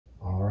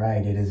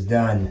Alright, it is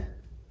done.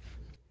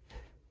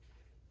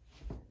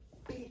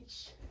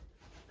 Bitch.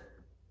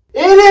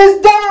 It is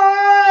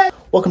done!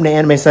 Welcome to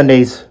Anime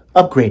Sundays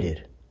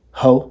Upgraded,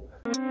 ho.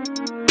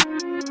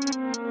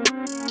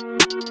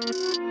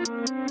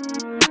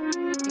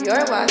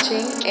 You're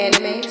watching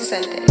Anime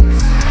Sundays.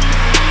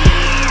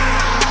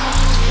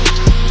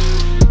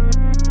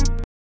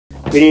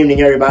 Good evening,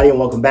 everybody, and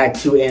welcome back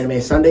to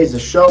Anime Sundays, the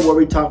show where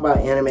we talk about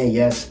anime,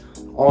 yes,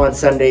 on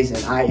Sundays,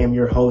 and I am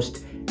your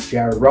host,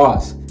 Jared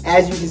Ross.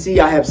 As you can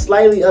see, I have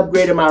slightly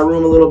upgraded my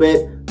room a little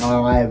bit.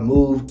 I have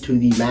moved to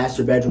the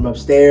master bedroom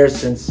upstairs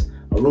since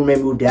a roommate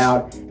moved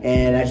out,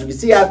 and as you can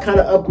see, I've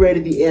kind of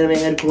upgraded the anime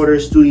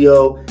headquarters,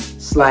 studio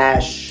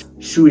 /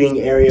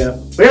 shooting area,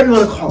 whatever you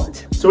want to call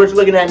it. So what you're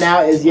looking at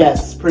now is,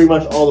 yes, pretty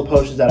much all the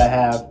posters that I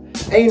have,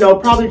 and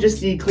probably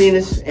just the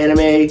cleanest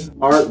anime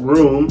art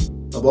room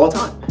of all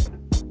time.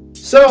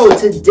 So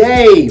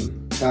today,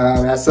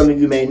 as some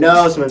of you may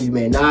know, some of you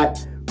may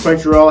not,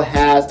 Crunchyroll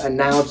has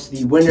announced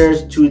the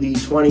winners to the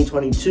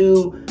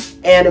 2022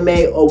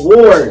 Anime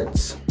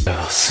Awards.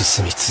 Yes,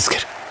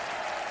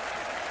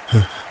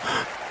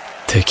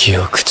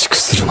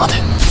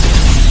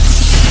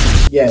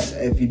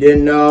 if you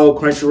didn't know,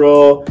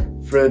 Crunchyroll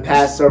for the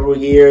past several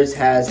years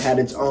has had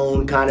its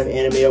own kind of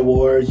anime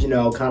awards, kind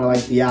of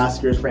like the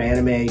Oscars for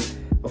anime.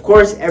 Of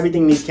course,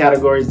 everything in these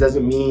categories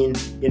doesn't mean,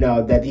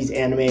 that these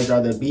animes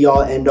are the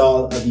be-all,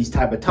 end-all of these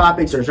type of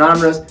topics or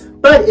genres,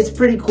 but it's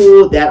pretty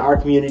cool that our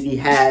community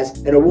has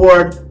an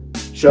award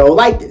show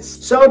like this.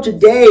 So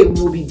today,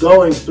 we will be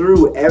going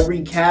through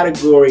every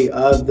category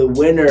of the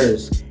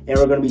winners, and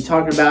we're going to be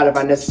talking about if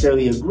I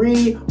necessarily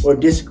agree or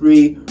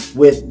disagree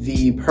with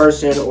the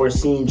person or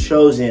scene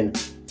chosen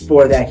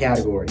for that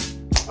category.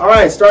 All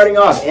right, starting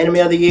off, Anime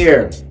of the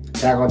Year,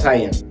 Attack on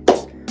Titan.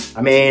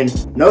 I mean,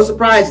 no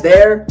surprise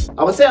there.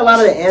 I would say a lot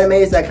of the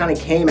animes that kind of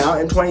came out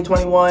in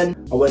 2021,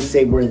 I wouldn't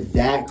say were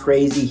that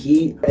crazy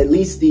heat. At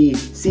least the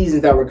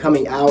seasons that were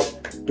coming out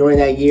during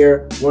that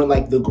year weren't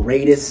like the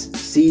greatest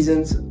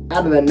seasons.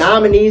 Out of the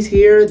nominees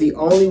here, the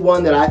only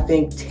one that I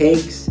think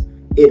takes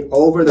it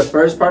over the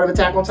first part of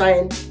Attack on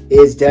Titan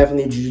is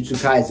definitely Jujutsu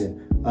Kaisen,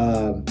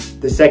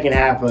 the second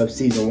half of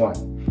season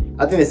 1.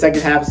 I think the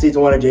second half of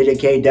season 1 of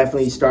JJK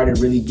definitely started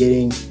really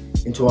getting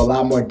into a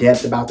lot more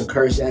depth about the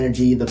cursed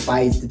energy, the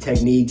fights, the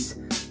techniques,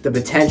 the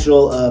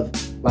potential of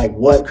like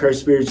what cursed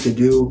spirits could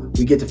do.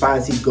 We get to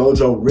finally see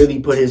Gojo really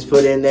put his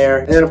foot in there.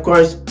 And then of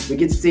course, we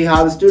get to see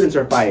how the students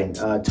are fighting.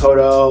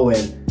 Todo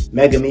and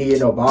Megumi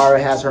and Obara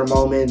has her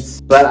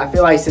moments. But I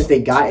feel like since they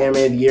got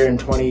Anime of the Year in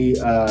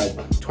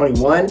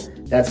 2021,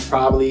 that's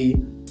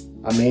probably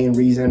a main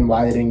reason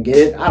why they didn't get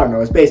it. I don't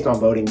know, it's based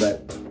on voting,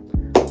 but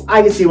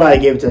I can see why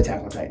they gave it to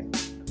Attack on Titan.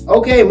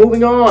 Okay,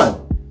 moving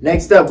on.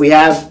 Next up, we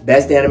have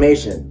Best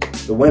Animation.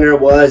 The winner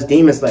was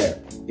Demon Slayer.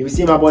 If you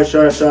see my boy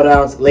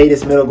Showdown's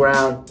latest middle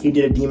ground, he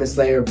did a Demon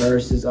Slayer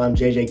versus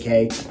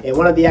JJK, and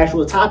one of the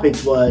actual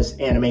topics was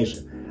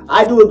animation.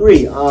 I do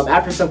agree.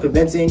 After some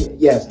convincing,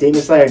 yes,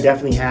 Demon Slayer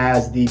definitely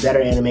has the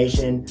better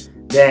animation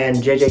than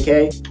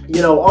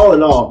JJK. All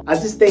in all, I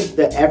just think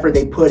the effort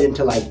they put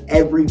into like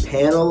every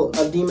panel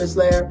of Demon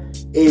Slayer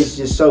is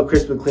just so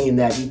crisp and clean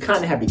that you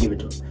kind of have to give it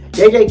to them.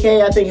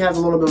 JJK, I think, has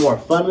a little bit more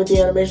fun with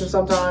the animation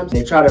sometimes.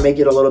 They try to make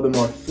it a little bit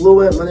more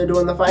fluid when they're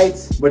doing the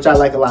fights, which I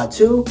like a lot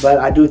too, but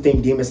I do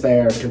think Demon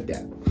Slayer took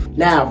that.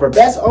 Now, for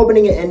best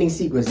opening and ending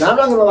sequence, now I'm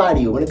not gonna lie to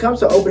you, when it comes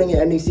to opening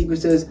and ending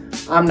sequences,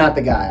 I'm not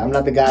the guy. I'm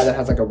not the guy that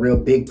has like a real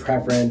big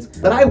preference,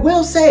 but I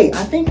will say,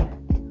 I think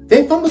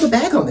they fumbled the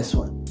bag on this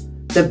one.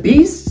 The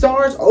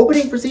Beastars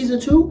opening for season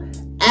 2,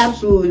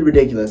 absolutely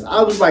ridiculous.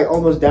 I was like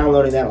almost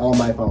downloading that on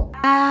my phone.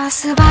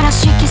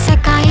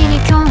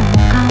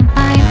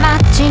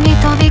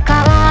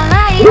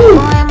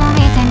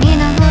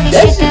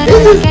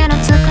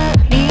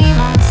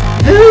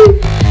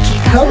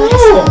 Come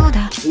on.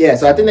 Yeah,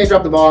 so I think they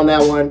dropped the ball on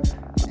that one.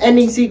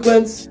 Ending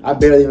sequence, I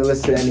barely even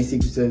listened to the ending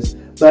sequences,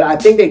 but I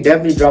think they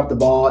definitely dropped the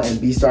ball and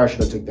Beastar should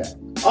have took that.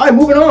 All right,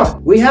 moving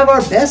on. We have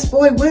our best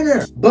boy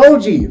winner,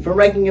 Boji from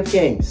Ranking of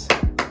Kings.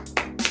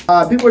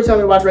 People were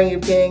telling me to watch Ranking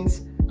of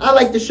Kings. I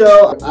like the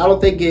show. I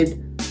don't think it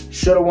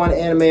should have won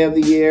Anime of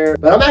the Year,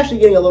 but I'm actually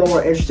getting a little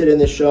more interested in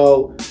this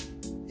show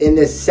in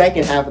this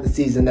second half of the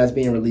season that's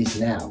being released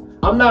now.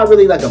 I'm not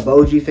really like a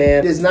Boji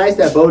fan. It's nice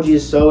that Boji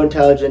is so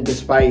intelligent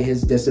despite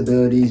his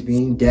disabilities,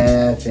 being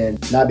deaf and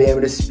not being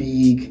able to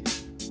speak,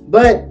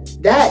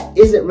 but that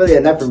isn't really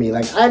enough for me.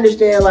 Like, I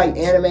understand like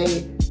anime,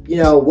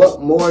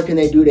 what more can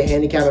they do to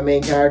handicap a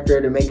main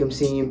character to make him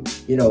seem,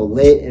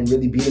 lit and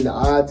really beating the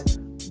odds?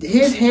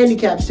 His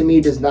handicaps to me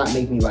does not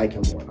make me like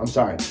him more. I'm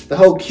sorry. The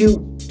whole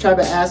cute type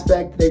of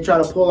aspect they try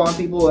to pull on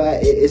people,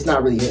 it's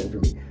not really hitting for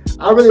me.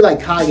 I really like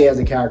Kage as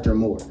a character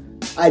more.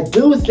 I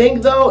do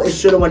think though it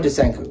should have went to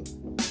Senku.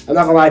 I'm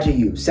not gonna lie to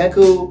you.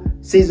 Senku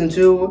season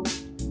 2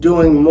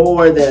 doing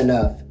more than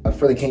enough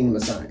for the Kingdom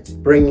of Science.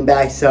 Bringing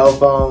back cell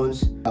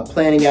phones,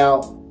 planning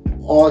out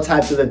all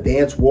types of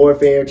advanced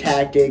warfare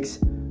tactics,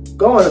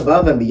 going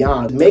above and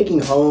beyond, making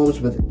homes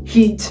with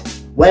heat,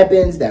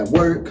 weapons that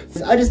work.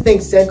 I just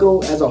think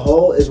Senku as a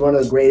whole is one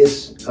of the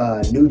greatest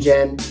new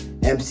gen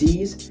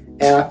MCs.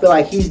 And I feel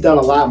like he's done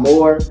a lot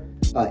more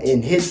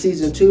in his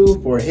season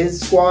 2 for his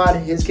squad,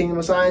 his Kingdom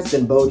of Science,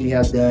 than Boji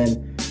has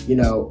done, you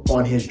know,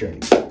 on his journey.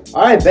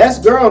 All right,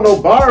 best girl,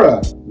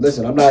 Nobara.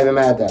 Listen, I'm not even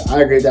mad at that.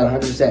 I agree with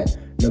that 100%.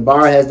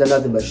 Nobara has done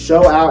nothing but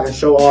show out and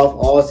show off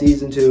all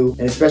season 2,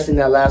 and especially in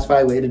that last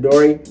fight with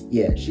Itadori.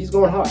 Yeah, she's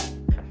going hard.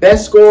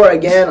 Best score,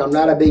 again, I'm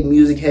not a big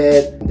music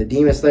head. The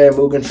Demon Slayer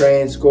Mugen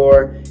Train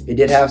score, it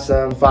did have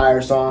some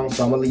fire songs,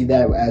 so I'm gonna leave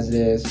that as it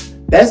is.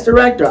 Best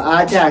director,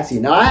 Odd Taxi.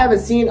 Now, I haven't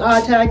seen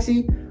Odd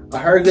Taxi. I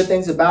heard good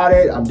things about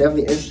it. I'm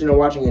definitely interested in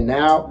watching it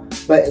now.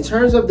 But in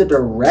terms of the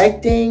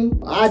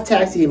directing, Odd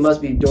Taxi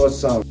must be doing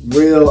some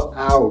real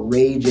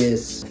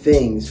outrageous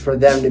things for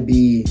them to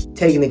be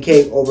taking the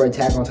cake over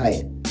Attack on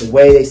Titan. The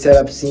way they set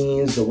up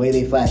scenes, the way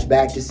they flash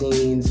back to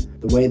scenes,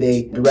 the way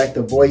they direct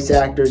the voice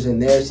actors in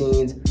their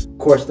scenes, of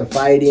course the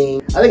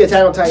fighting. I think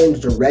Attack on Titan's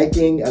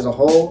directing as a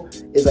whole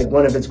is like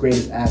one of its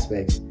greatest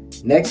aspects.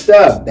 Next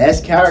up,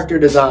 best character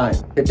design.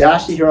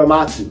 Tadashi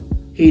Hiromatsu.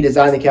 He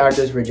designed the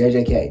characters for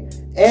JJK.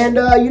 And,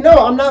 you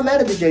know, I'm not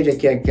mad at the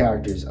JJK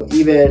characters.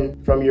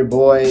 Even from your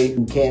boy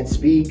who can't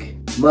speak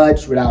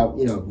much without,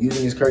 you know,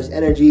 using his cursed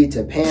energy,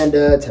 to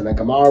Panda, to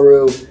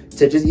Mekamaru,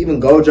 to just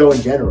even Gojo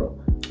in general.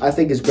 I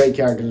think it's great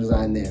character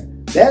design there.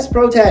 Best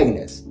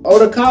protagonist.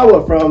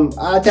 Otakawa from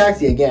Odd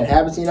Taxi. Again,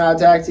 haven't seen Odd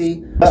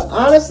Taxi. But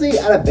honestly,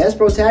 out of best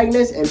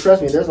protagonist, and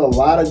trust me, there's a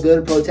lot of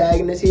good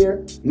protagonists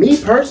here.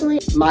 Me personally,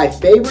 my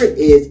favorite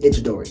is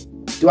Itadori.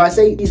 Do I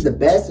say he's the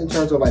best in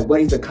terms of like what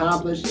he's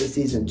accomplished in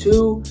season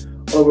 2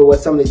 over what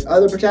some of these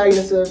other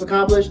protagonists have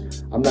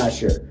accomplished? I'm not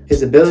sure.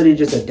 His ability to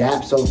just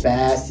adapt so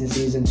fast in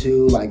season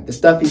 2, like the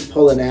stuff he's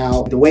pulling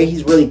out, the way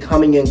he's really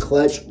coming in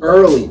clutch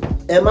early.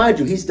 And mind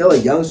you, he's still a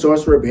young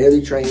sorcerer,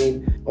 barely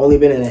trained, only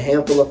been in a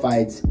handful of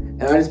fights.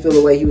 And I just feel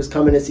the way he was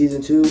coming in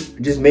season 2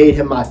 just made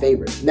him my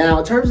favorite. Now,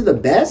 in terms of the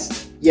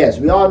best, yes,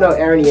 we all know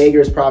Eren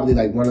Yeager is probably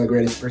like one of the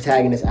greatest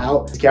protagonists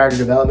out. His character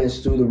development is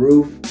through the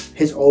roof.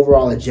 His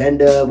overall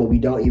agenda, what we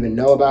don't even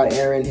know about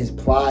Eren, his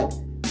plot,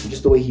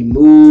 just the way he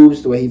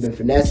moves, the way he's been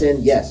finessing.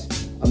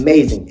 Yes,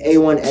 amazing.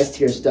 A1 S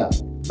tier stuff.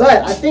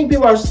 But I think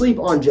people are asleep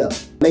on Joe.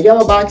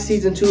 Megalobox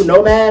Season 2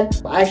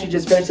 Nomad, I actually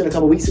just finished it a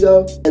couple weeks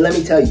ago. And let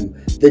me tell you,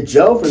 the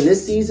Joe from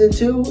this Season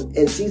 2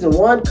 and Season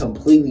 1,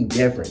 completely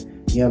different.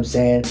 You know what I'm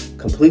saying?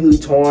 Completely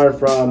torn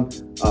from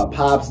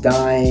Pops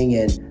dying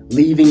and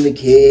leaving the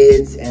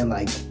kids and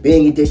like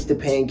being addicted to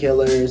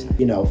painkillers,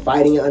 you know,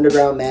 fighting in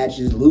underground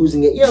matches,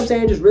 losing it. You know what I'm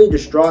saying? Just really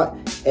distraught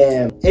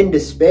and in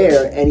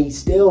despair. And he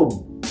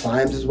still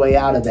climbs his way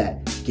out of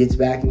that, gets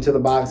back into the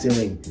boxing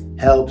ring,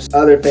 helps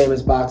other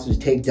famous boxers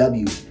take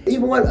W's.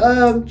 Even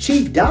when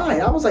Chief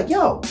died, I was like,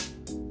 yo,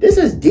 this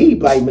is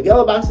deep. Like,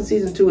 Megalobox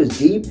Season 2 is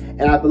deep,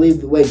 and I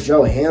believe the way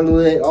Joe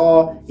handled it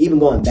all, even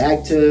going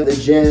back to the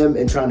gym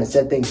and trying to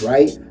set things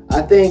right,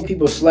 I think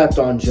people slept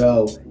on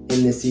Joe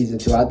in this Season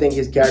 2. I think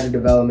his character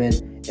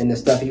development and the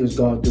stuff he was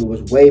going through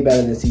was way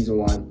better than Season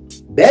 1.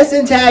 Best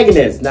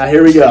antagonist. Now,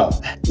 here we go.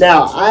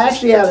 Now, I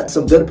actually had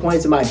some good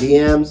points in my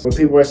DMs where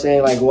people were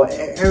saying, like, well,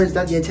 Eren's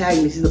not the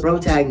antagonist, he's the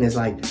protagonist.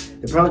 Like,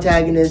 the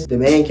protagonist, the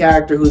main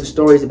character who the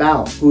story's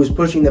about, who's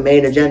pushing the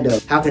main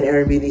agenda. How can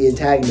Eren be the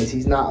antagonist?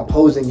 He's not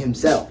opposing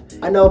himself.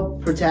 I know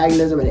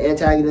protagonism and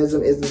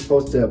antagonism isn't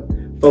supposed to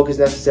focus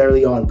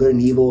necessarily on good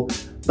and evil,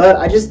 but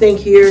I just think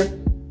here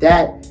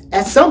that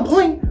at some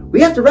point, we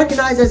have to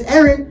recognize as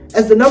Eren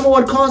as the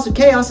 #1 cause of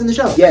chaos in the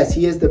show. Yes,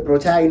 he is the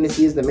protagonist.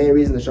 He is the main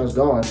reason the show's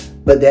going.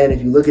 But then if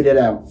you look at it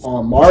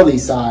on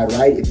Marley's side,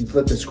 right? If you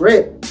flip the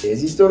script, is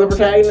he still the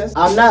protagonist?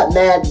 I'm not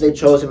mad that they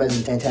chose him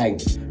as an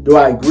antagonist. Do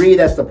I agree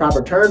that's the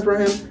proper turn for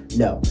him?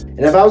 No.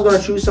 And if I was going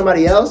to choose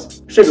somebody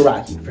else,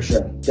 Shigaraki, for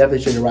sure.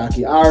 Definitely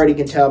Shigaraki. I already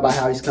can tell by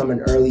how he's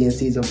coming early in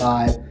Season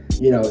 5.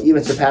 You know,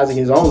 even surpassing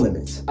his own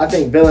limits. I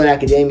think Villain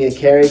Academia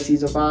carried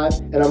Season 5.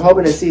 And I'm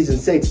hoping in Season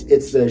 6,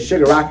 it's the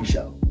Shigaraki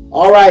show.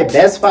 Alright,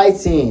 best fight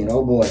scene.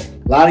 Oh boy.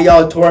 A lot of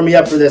y'all tore me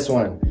up for this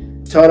one.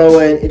 Todo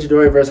and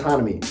Itadori versus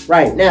Hanami.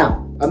 Right,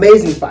 now,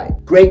 amazing fight.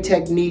 Great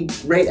technique,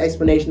 great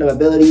explanation of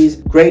abilities,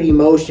 great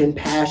emotion,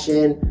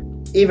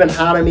 passion. Even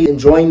Hanami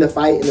enjoying the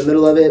fight in the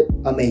middle of it,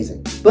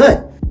 amazing.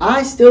 But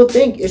I still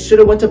think it should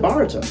have went to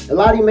Boruto. A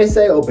lot of you may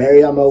say, oh,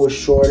 Barryama was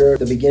shorter.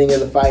 The beginning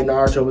of the fight,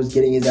 Naruto was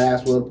getting his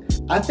ass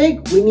whooped. I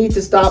think we need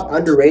to stop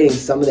underrating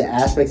some of the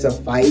aspects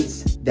of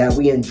fights that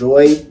we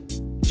enjoy,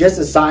 just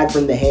aside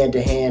from the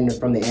hand-to-hand and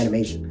from the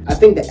animation. I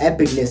think the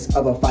epicness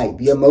of a fight,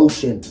 the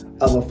emotion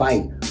of a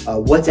fight,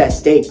 what's at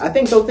stake, I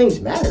think those things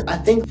matter. I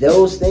think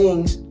those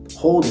things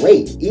hold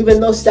weight,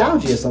 even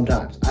nostalgia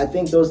sometimes. I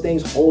think those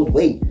things hold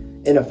weight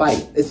in a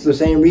fight. It's the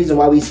same reason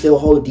why we still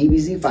hold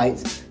DBZ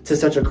fights to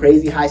such a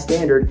crazy high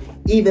standard,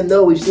 even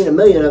though we've seen a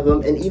million of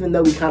them and even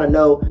though we kind of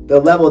know the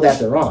level that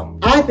they're on.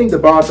 I think the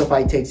Boruto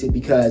fight takes it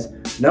because,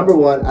 number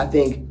one, I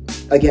think,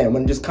 again,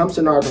 when it just comes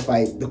to Naruto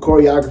fight, the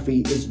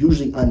choreography is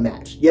usually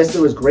unmatched. Yes,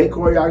 there was great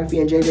choreography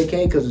in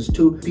JJK because there's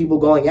two people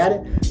going at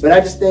it, but I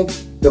just think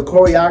the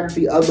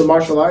choreography of the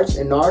martial arts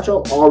in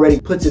Naruto already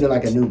puts it in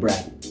like a new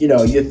bracket. You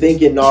know, you're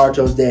thinking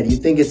Naruto's dead, you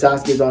thinking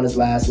Sasuke's on his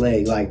last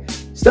leg. Like,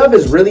 stuff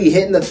is really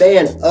hitting the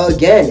fan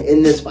again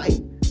in this fight.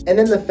 And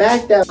then the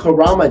fact that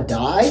Kurama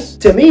dies,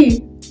 to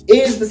me,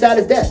 is the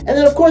saddest death. And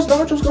then of course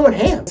Naruto's going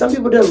ham. Some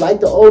people didn't like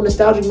the old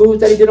nostalgic moves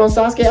that he did on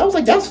Sasuke. I was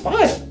like, that's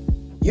fire.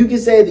 You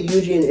could say the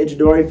Yuji and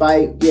Itadori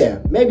fight, yeah,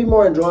 maybe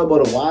more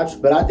enjoyable to watch,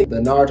 but I think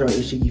the Naruto and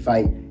Ishiki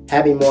fight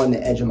had me more on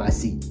the edge of my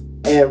seat.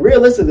 And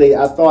realistically,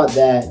 I thought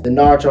that the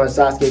Naruto and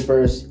Sasuke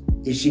versus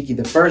Ishiki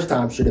the first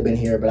time should have been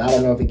here, but I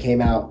don't know if it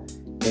came out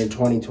in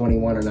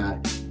 2021 or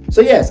not.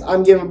 So yes,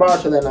 I'm giving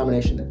Boruto that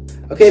nomination then.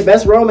 Okay,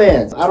 best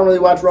romance. I don't really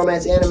watch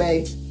romance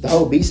anime. The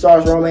whole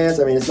Beastars romance,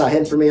 I mean, it's not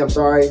hitting for me, I'm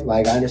sorry.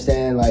 Like, I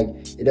understand, like,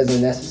 it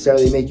doesn't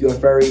necessarily make you a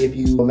furry if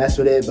you mess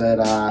with it, but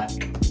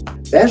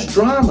best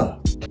drama.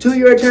 To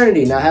Your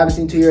Eternity. Now, I haven't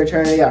seen To Your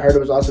Eternity. I heard it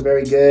was also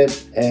very good.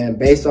 And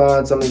based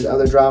on some of these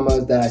other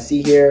dramas that I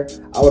see here,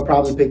 I would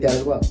probably pick that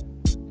as well.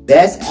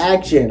 Best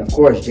action. Of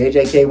course,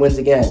 JJK wins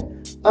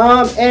again.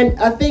 And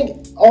I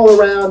think all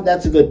around,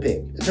 that's a good pick.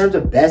 In terms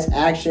of best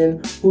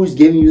action, who's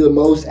giving you the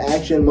most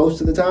action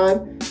most of the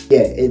time?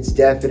 Yeah, it's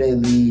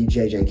definitely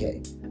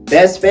JJK.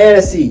 Best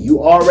fantasy.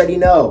 You already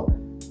know.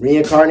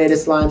 Reincarnated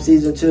Slime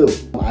Season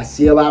 2. I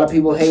see a lot of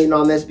people hating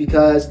on this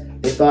because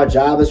they thought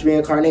Jobless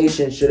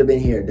Reincarnation should have been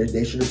here.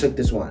 They should have took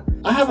this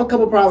one. I have a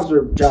couple problems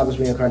with Jobless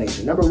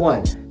Reincarnation. Number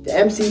one, the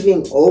MC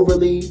being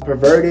overly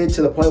perverted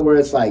to the point where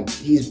it's like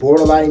he's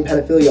borderlining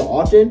pedophilia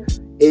often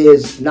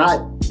is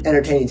not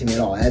entertaining to me at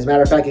all. As a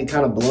matter of fact, it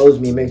kind of blows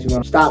me and makes me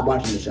want to stop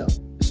watching the show.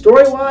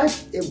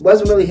 Story-wise, it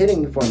wasn't really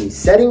hitting for me.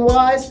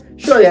 Setting-wise,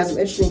 sure, they have some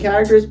interesting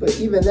characters, but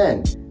even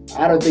then,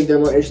 I don't think they're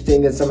more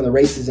interesting than some of the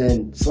races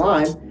in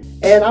Slime.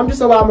 And I'm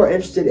just a lot more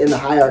interested in the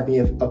hierarchy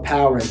of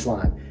power in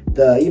Slime.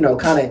 The, you know,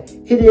 kind of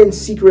hidden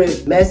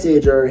secret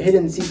message or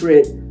hidden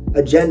secret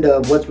agenda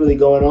of what's really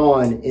going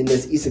on in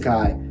this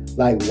isekai.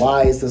 Like,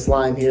 why is the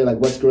slime here? Like,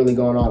 what's really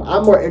going on?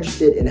 I'm more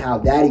interested in how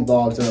that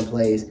evolves and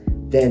plays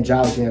than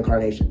Jobless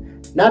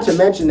Reincarnation. Not to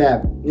mention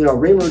that, you know,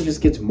 Rimuru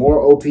just gets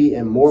more OP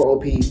and more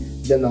OP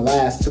than the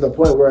last, to the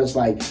point where it's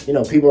like, you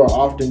know, people are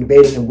often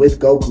debating him with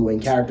Goku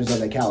and characters of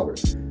that caliber.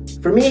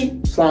 For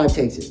me, Slime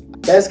takes it.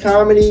 Best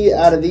comedy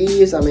out of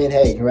these, I mean,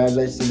 hey,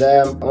 congratulations to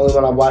them. Only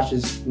one I've watched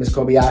is Miss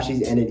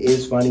Kobayashi's, and it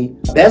is funny.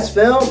 Best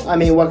film, I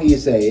mean, what can you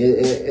say?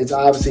 It's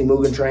obviously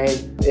Mugen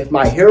Train. If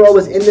My Hero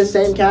was in the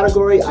same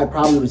category, I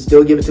probably would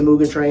still give it to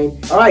Mugen Train.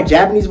 All right,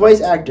 Japanese voice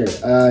actor,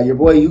 your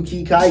boy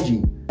Yuki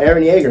Kaiji.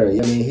 Eren Yeager,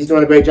 I mean, he's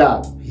doing a great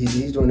job.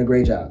 He's doing a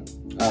great job.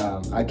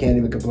 I can't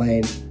even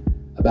complain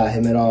about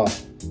him at all.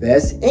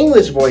 Best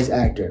English voice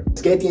actor.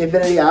 Skate the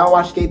Infinity, I don't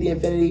watch Skate the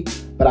Infinity,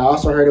 but I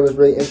also heard it was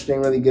really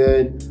interesting, really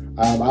good.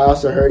 I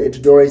also heard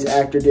Itadori's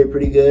actor did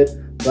pretty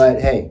good, but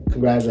hey,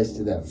 congratulations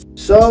to them.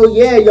 So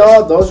yeah,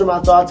 y'all, those are my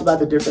thoughts about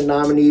the different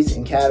nominees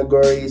and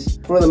categories.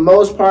 For the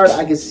most part,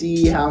 I can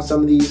see how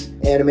some of these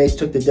animes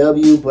took the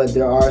W, but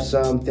there are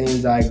some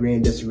things I agree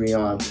and disagree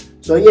on.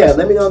 So yeah,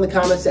 let me know in the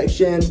comment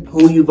section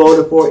who you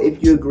voted for,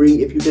 if you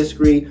agree, if you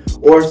disagree,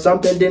 or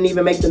something didn't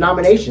even make the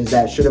nominations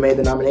that should have made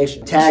the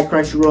nomination. Tag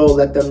Crunchyroll,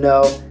 let them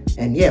know,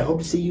 and yeah, hope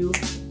to see you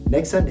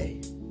next Sunday.